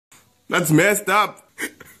That's messed up.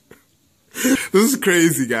 This is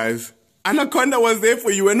crazy, guys. Anaconda was there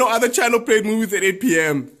for you and no other channel played movies at 8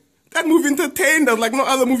 p.m. That movie entertained us like no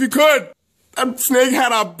other movie could. That snake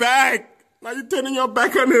had our back. Now you're turning your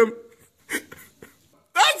back on him.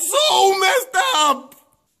 That's so messed up.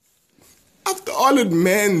 After all it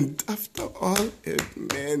meant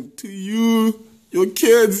to you, your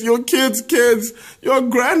kids, your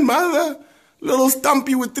grandmother, little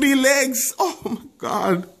Stumpy with 3 legs. Oh my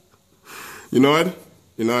God. You know what?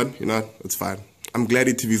 It's fine. I'm glad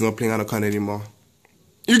ETV's not playing Anaconda anymore.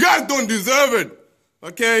 You guys don't deserve it,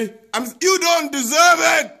 okay? You don't deserve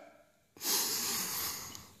it!